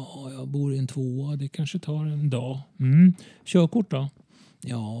 Ja, jag bor i en 2. Det kanske tar en dag. Körkort då?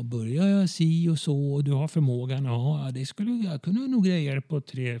 Ja, börjar jag si och så och du har förmågan. Ja, det skulle jag kunna nog greja på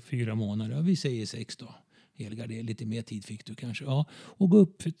 3-4 månader. Ja, vi säger 6 då. Helga, det lite mer tid fick du kanske. Ja, och gå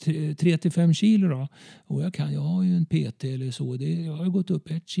upp 3-5 kilo då. Och jag har ju en PT eller så. Jag har gått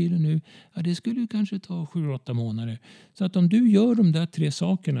upp 1 kilo nu. Ja, det skulle kanske ta 7-8 månader. Så att om du gör de där 3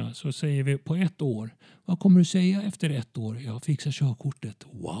 sakerna så säger vi på 1 år. Vad kommer du säga efter 1 år? Jag fixar körkortet.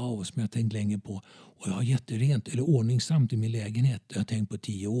 Wow, som jag tänkt länge på. Och jag har jätterent eller ordningsamt i min lägenhet. Jag har tänkt på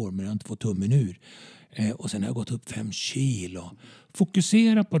 10 år men jag har inte fått tummen ur. Och sen har jag gått upp 5 kilo.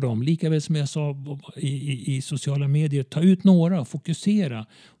 Fokusera på dem, lika väl som jag sa i sociala medier. Ta ut några och fokusera.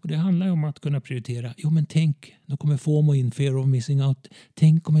 Och det handlar om att kunna prioritera. Jo men tänk, då kommer FOMO in, fear of missing out.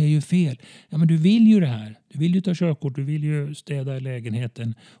 Tänk om jag gör fel. Ja men du vill ju det här. Du vill ju ta körkort, du vill ju städa i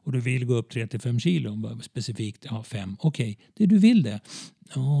lägenheten. Och du vill gå upp 3-5 kilo. Specifikt 5. Okej, det du vill det.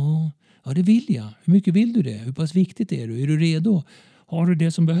 Ja det vill jag. Hur mycket vill du det? Hur pass viktigt är du? Är du redo? Har du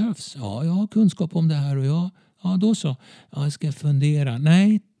det som behövs? Ja, jag har kunskap om det här och ja då så. Ja, jag ska fundera.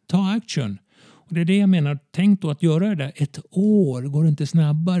 Nej, ta action. Och det är det jag menar. Tänk då att göra det där 1 år. Går det inte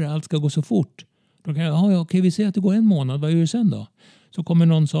snabbare? Allt ska gå så fort. Då kan okej, vi säger att det går 1 månad. Vad gör du sen då? Så kommer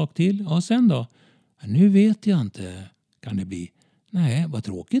någon sak till. Ja, sen då? Ja, nu vet jag inte. Kan det bli. Nej, vad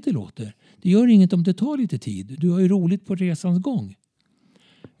tråkigt det låter. Det gör inget om det tar lite tid. Du har ju roligt på resans gång.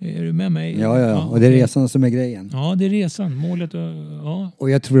 Är du med mig? Ja. Och det är resan som är grejen. Ja, det är resan. Målet. Ja. Och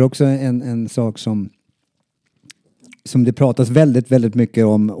jag tror också en sak som det pratas väldigt, väldigt mycket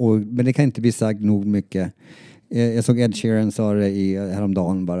om. Men det kan inte bli sagt nog mycket. Jag såg Ed Sheeran sa det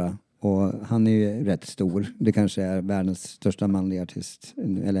häromdagen bara. Och han är ju rätt stor. Det kanske är världens största manliga artist.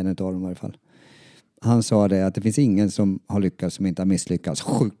 Eller en av dem i alla fall. Han sa det att det finns ingen som har lyckats som inte har misslyckats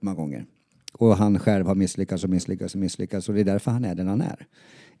sjukt många gånger. Och han själv har misslyckats. Och det är därför han är den han är.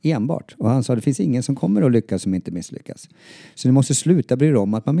 Enbart. Och han sa att det finns ingen som kommer att lyckas som inte misslyckas. Så du måste sluta bry dig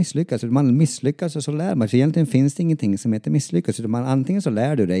om att man misslyckas. Man misslyckas och så lär man. Så egentligen finns det ingenting som heter misslyckas. Utan antingen så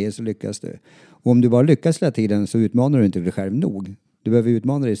lär du dig eller så lyckas du. Och om du bara lyckas hela tiden så utmanar du inte dig själv nog. Du behöver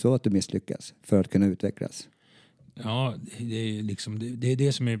utmana dig så att du misslyckas för att kunna utvecklas. Ja, det är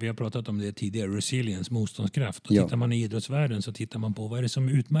det som vi har pratat om det tidigare. Resilience, motståndskraft. Och tittar man i idrottsvärlden så tittar man på vad är det som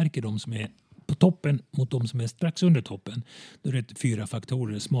utmärker de som är på toppen mot de som är strax under toppen. Då är det 4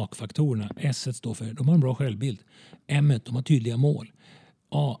 faktorer, smakfaktorerna. S står för, de har en bra självbild. M, de har tydliga mål.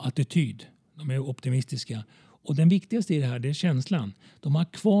 A, attityd. De är optimistiska. Och den viktigaste i det här, det är känslan. De har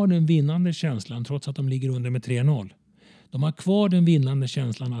kvar den vinnande känslan trots att de ligger under med 3-0. De har kvar den vinnande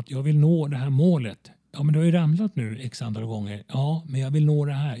känslan att jag vill nå det här målet. Ja, men du har ju ramlat nu x andra gånger. Ja, men jag vill nå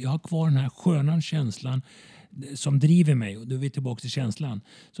det här. Jag har kvar den här sköna känslan som driver mig. Och då är vi tillbaka till känslan.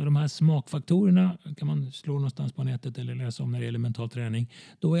 Så de här smakfaktorerna kan man slå någonstans på nätet eller läsa om när det gäller mental träning.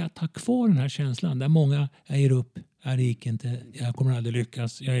 Då är att ta kvar den här känslan. Där många ger upp. Det gick inte. Jag kommer aldrig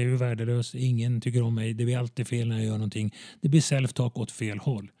lyckas. Jag är ju värdelös. Ingen tycker om mig. Det blir alltid fel när jag gör någonting. Det blir self-talk åt fel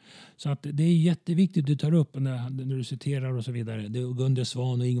håll. Så att det är jätteviktigt du tar upp när du citerar och så vidare. Det är Gunde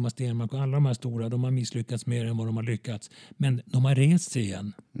Svan och Ingemar Stenmark och alla de här stora. De har misslyckats mer än vad de har lyckats. Men de har rest sig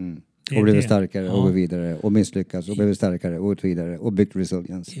igen. Mm. Och blivit starkare och går vidare och misslyckas och blivit starkare och gått vidare och byggt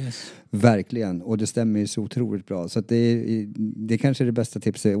resilience. Yes. Verkligen. Och det stämmer ju så otroligt bra. Så att det kanske är det bästa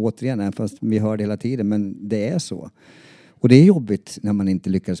tipset återigen, fast vi hör det hela tiden, men det är så. Och det är jobbigt när man inte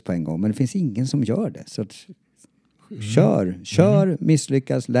lyckas på en gång, men det finns ingen som gör det. Så att, kör,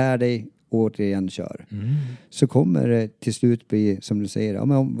 misslyckas, lär dig, återigen kör. Så kommer det till slut bli, som du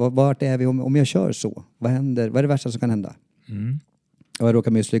säger, vart är vi om jag kör så? Vad händer? Vad är det värsta som kan hända? Och jag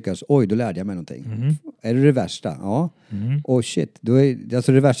råkar misslyckas. Oj, då lärde jag mig någonting. Är det värsta? Ja. Och shit.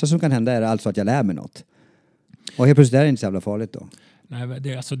 Alltså det värsta som kan hända är alltså att jag lär mig något. Och helt plötsligt är det inte så jävla farligt då. Nej,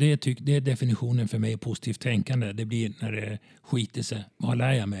 det är definitionen för mig positivt tänkande. Det blir när det skiter sig. Vad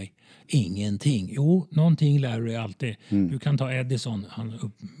lär jag mig? Ingenting. Jo, någonting lär du dig alltid. Du kan ta Edison, han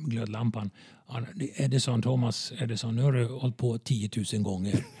upp glödlampan. Thomas Edison, nu har du hållit på 10 000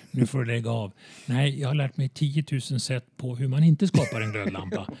 gånger. Nu får du lägga av. Nej, jag har lärt mig 10 000 sätt på hur man inte skapar en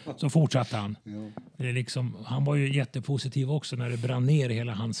glödlampa. Så fortsatte han. Det är han var ju jättepositiv också när det brann ner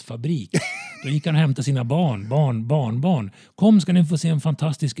hela hans fabrik. Då gick han och hämtade sina barn. Kom, ska ni få se en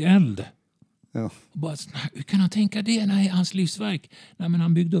fantastisk eld. Ja. Och bara, hur kan han tänka det? Nej, hans livsverk. Nej, men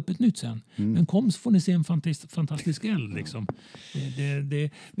han byggde upp ett nytt sen. Men kom så får ni se en fantastisk eld. Liksom.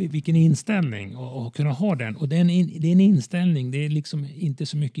 Vilken inställning och kunna ha den. Och det är en inställning. Det är liksom inte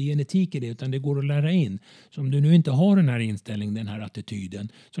så mycket genetik i det, utan det går att lära in. Så om du nu inte har den här inställningen, den här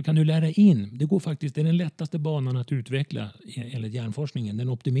attityden, så kan du lära in. Det är den lättaste banan att utveckla enligt hjärnforskningen, den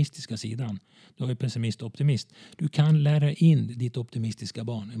optimistiska sidan. Du har ju pessimist och optimist. Du kan lära in ditt optimistiska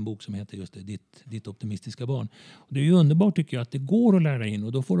barn. En bok som heter just det, ditt optimistiska barn. Och det är ju underbart tycker jag att det går att lära in.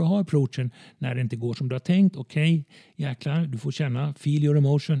 Och då får du ha approachen när det inte går som du har tänkt. Okej, jäklar, du får känna, feel your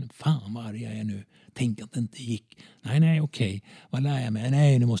emotion. Fan vad arg jag är nu. Tänk att det inte gick. Nej, okej. Vad lär jag mig?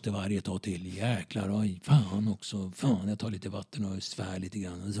 Nej, nu måste varje ta till. Jäklar, oj, fan också. Fan, jag tar lite vatten och svär lite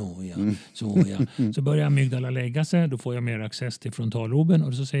grann. Så Så börjar amygdala lägga sig. Då får jag mer access till frontalloben.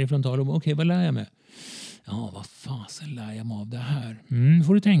 Och så säger frontalloben, okej, vad lär jag mig? Ja, vad fasen lär jag mig av det här?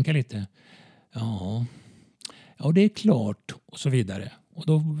 Får du tänka lite. Ja, det är klart. Och så vidare. Och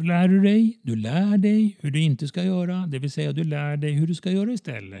då lär dig hur du inte ska göra. Det vill säga du lär dig hur du ska göra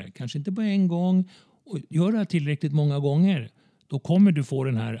istället. Kanske inte på en gång. Och göra tillräckligt många gånger. Då kommer du få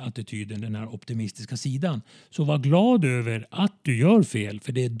den här attityden, den här optimistiska sidan. Så var glad över att du gör fel.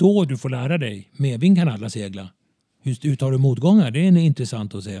 För det är då du får lära dig. Medvind kan alla segla. Hur tar du motgångar? Det är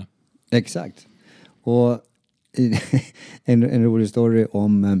intressant att se. Exakt. Och en rolig story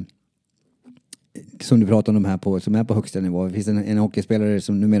om... som du pratar om de här som är på högsta nivå. Det finns en hockeyspelare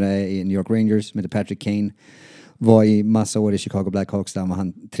som numera är i New York Rangers som heter Patrick Kane. Var i massa år i Chicago Blackhawks. Där var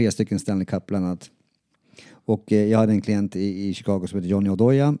han 3 stycken Stanley Cup bland annat. Och jag hade en klient i Chicago som heter Johnny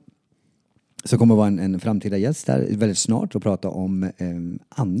Odoja. Så kommer vara en framtida gäst här väldigt snart och prata om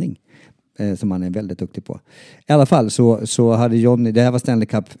andning. Som han är väldigt duktig på. I alla fall så hade Johnny, det här var Stanley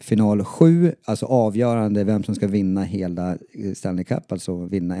Cup final 7. Alltså avgörande vem som ska vinna hela Stanley Cup. Alltså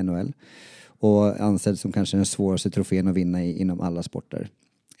vinna NHL. Och ansedd som kanske den svåraste trofén att vinna inom alla sporter.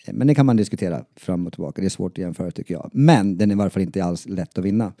 Men det kan man diskutera fram och tillbaka. Det är svårt att jämföra tycker jag. Men den är i varje fall inte alls lätt att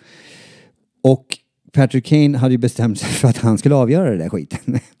vinna. Och Patrick Kane hade ju bestämt sig för att han skulle avgöra det där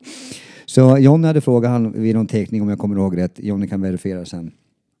skiten. Så Johnny hade frågat han vid någon teckning om jag kommer ihåg rätt. Johnny kan verifiera sen.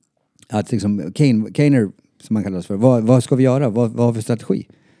 Att liksom Kaner som man kallas för. Vad ska vi göra? Vad har vi för strategi?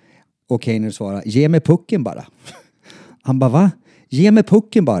 Och Kaner svarar, ge mig pucken bara. Han bara, va? Ge mig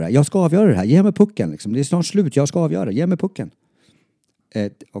pucken bara. Jag ska avgöra det här. Ge mig pucken. Liksom. Det är snart slut. Jag ska avgöra. Ge mig pucken.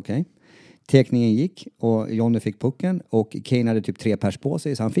 Okej. Teckningen gick och Johnny fick pucken. Och Kane hade typ 3 pers på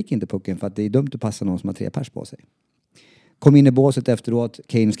sig. Så han fick inte pucken för att det är dumt att passa någon som har 3 pers på sig. Kom in i båset efteråt.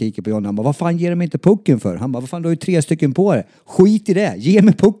 Kane skriker på Johnny. Han bara, vad fan ger de inte pucken för? Han bara, vad fan, du har ju 3 stycken på det. Skit i det. Ge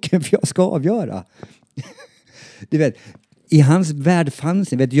mig pucken för jag ska avgöra. Du vet... I hans värld fanns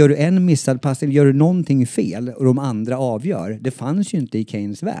det, gör du en missad passning, gör du någonting fel och de andra avgör. Det fanns ju inte i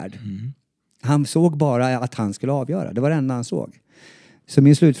Kanes värld. Han såg bara att han skulle avgöra. Det var det enda han såg. Så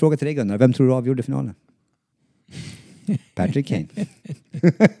min slutfråga till dig Gunnar, vem tror du avgjorde finalen? Patrick Kane.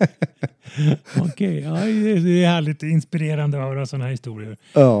 Okej, ja, det är härligt inspirerande att höra sådana här historier.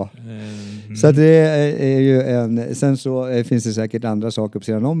 Ja, så att det är ju sen så finns det säkert andra saker på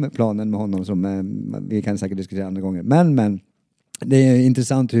sidan om planen med honom som vi kan säkert diskutera andra gånger. Men det är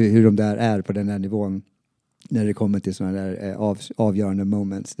intressant hur de där är på den här nivån när det kommer till sådana där avgörande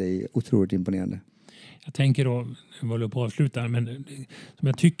moments. Det är otroligt imponerande. Jag tänker då, jag håller på att avsluta, men som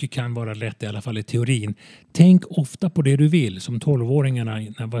jag tycker kan vara lätt i alla fall i teorin. Tänk ofta på det du vill. Som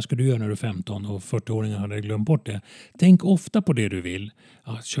 12-åringarna, vad ska du göra när du är 15 och 40-åringarna hade glömt bort det. Tänk ofta på det du vill.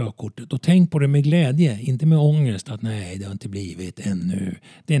 Ja, körkortet. Och tänk på det med glädje, inte med ångest att nej, det har inte blivit ännu.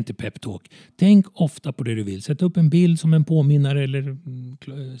 Det är inte peptalk. Tänk ofta på det du vill. Sätt upp en bild som en påminnare eller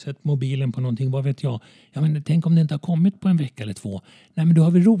sätt mobilen på någonting, vad vet jag. Ja, men tänk om det inte har kommit på en vecka eller 2. Nej, men du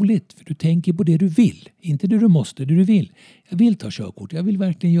har väl roligt för du tänker på det du vill. Inte det du måste, det du vill. Jag vill ta körkort, jag vill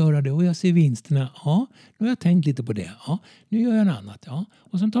verkligen göra det och jag ser vinsterna. Ja, nu har jag tänkt lite på det. Ja, nu gör jag något annat. Ja,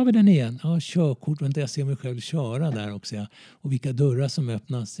 och sen tar vi den igen. Ja, körkort, vänta jag ser mig själv köra där också. Ja. Och vilka dörrar som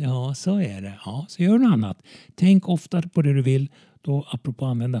öppnas. Ja, så är det. Ja, så gör något annat. Tänk ofta på det du vill. Då, apropå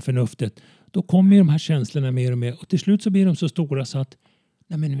använda förnuftet, då kommer de här känslorna mer och mer. Och till slut så blir de så stora så att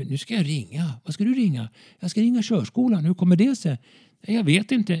nej men nu ska jag ringa. Vad ska du ringa? Jag ska ringa körskolan. Hur kommer det sig? Jag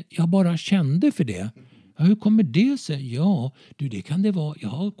vet inte. Jag bara kände för det. Ja, hur kommer det sig? Ja, du, det kan det vara. Jag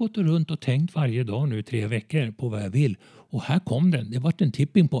har gått runt och tänkt varje dag nu 3 veckor på vad jag vill. Och här kom den. Det var en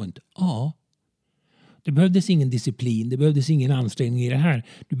tipping point. Ja. Det behövdes ingen disciplin. Det behövdes ingen ansträngning i det här.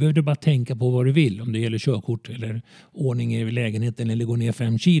 Du behövde bara tänka på vad du vill. Om det gäller körkort eller ordning i lägenheten eller gå ner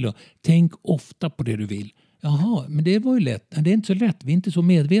 5 kilo. Tänk ofta på det du vill. Jaha, men det var ju lätt. Nej, det är inte så lätt. Vi är inte så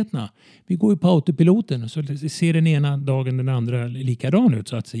medvetna. Vi går ju på autopiloten och så ser den ena dagen den andra likadan ut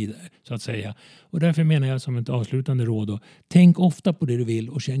så att säga. Och därför menar jag som ett avslutande råd då, tänk ofta på det du vill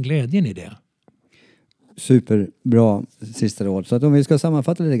och känn glädjen i det. Superbra sista råd. Så att om vi ska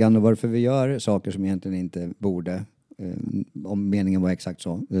sammanfatta lite grann varför vi gör saker som egentligen inte borde, om meningen var exakt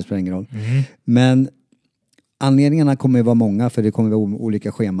så, det spelar ingen roll. Men anledningarna kommer ju vara många, för det kommer vara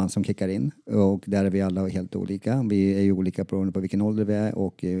olika scheman som kickar in. Och där är vi alla helt olika. Vi är ju olika beroende på vilken ålder vi är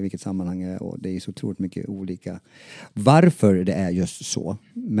och vilket sammanhang är. Och det är så otroligt mycket olika. Varför det är just så.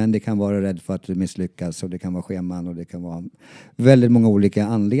 Men det kan vara rädd för att du misslyckas och det kan vara scheman och det kan vara väldigt många olika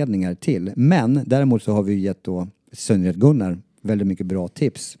anledningar till. Men däremot så har vi gett då synnerhet Gunnar väldigt mycket bra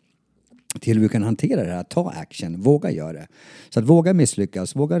tips till hur vi kan hantera det här. Ta action, våga göra det. Så att våga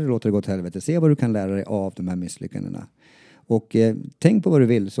misslyckas, våga låta det gå till helvete. Se vad du kan lära dig av de här misslyckandena. Och tänk på vad du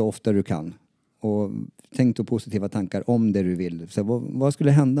vill så ofta du kan. Och tänk då positiva tankar om det du vill. Så vad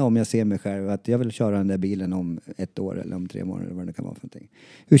skulle hända om jag ser mig själv att jag vill köra den där bilen om 1 år eller om 3 månader eller vad det kan vara för någonting.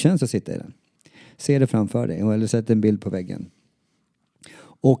 Hur känns det att sitta i den? Se det framför dig eller sätt en bild på väggen.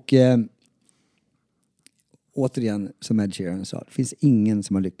 Och återigen, som Ed Sheeran sa, det finns ingen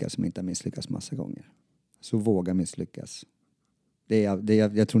som har lyckats som inte har misslyckats massa gånger. Så våga misslyckas.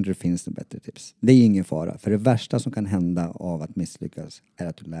 Jag tror inte det finns något bättre tips. Det är ingen fara. För det värsta som kan hända av att misslyckas är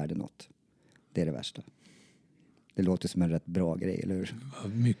att du lär dig något. Det är det värsta. Det låter som en rätt bra grej, eller hur?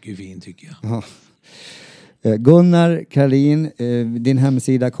 Mycket fint tycker jag. Ja. Gunnar Karlin, din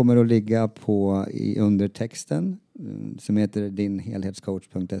hemsida kommer att ligga under texten som heter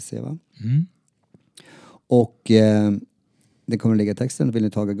dinhelhetscoach.se, va? Och det kommer att ligga i texten. Vill ni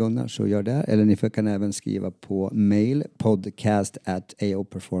taga Gunnar så gör det. Eller ni kan även skriva på mail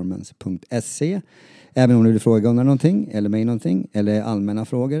podcast@aoperformance.se. Även om ni vill fråga Gunnar någonting eller mig någonting eller allmänna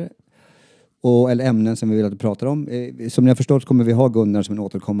frågor eller ämnen som vi vill att vi pratar om. Som ni har förstått kommer vi ha Gunnar som en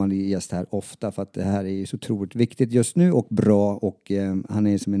återkommande gäst här ofta, för att det här är ju så otroligt viktigt just nu och bra, och han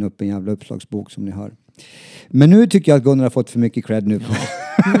är som en öppen jävla uppslagsbok som ni hör. Men nu tycker jag att Gunnar har fått för mycket cred nu. Ja.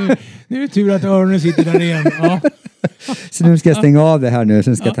 Nu är det tur att öronen sitter där igen. Ja. Så nu ska jag stänga av det här nu,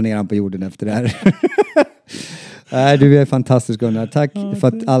 sen ska jag ta ner han på jorden efter det här. Du är fantastisk, Gunnar. Tack för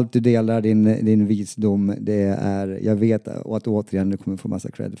att allt du delar, din visdom. Jag vet att återigen du kommer få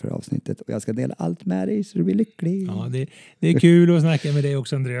massa cred för avsnittet. Och jag ska dela allt med dig så du blir lycklig. Ja, det är kul att snacka med dig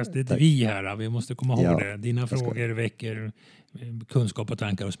också, Andreas. Det är vi här. Vi måste komma ihåg det. Dina frågor väcker kunskap och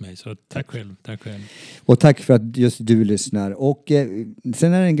tankar hos mig. Så tack själv. Och tack för att just du lyssnar. Och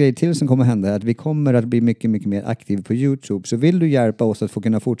sen är det en grej till som kommer hända. Att vi kommer att bli mycket, mycket mer aktiva på YouTube. Så vill du hjälpa oss att få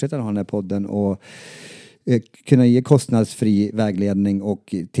kunna fortsätta ha den här podden och kunna ge kostnadsfri vägledning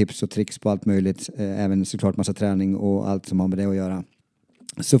och tips och tricks på allt möjligt. Även såklart massa träning och allt som har med det att göra.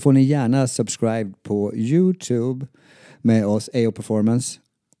 Så får ni gärna subscribe på YouTube med oss, AO Performance.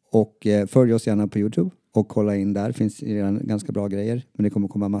 Och följ oss gärna på YouTube och kolla in där. Finns redan ganska bra grejer, men det kommer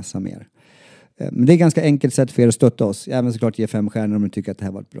komma massa mer. Men det är ett ganska enkelt sätt för er att stötta oss. Även såklart ge 5 stjärnor om ni tycker att det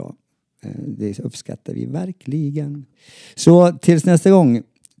här var bra. Det uppskattar vi verkligen. Så tills nästa gång,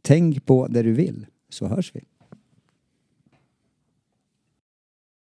 tänk på det du vill. Så hörs vi.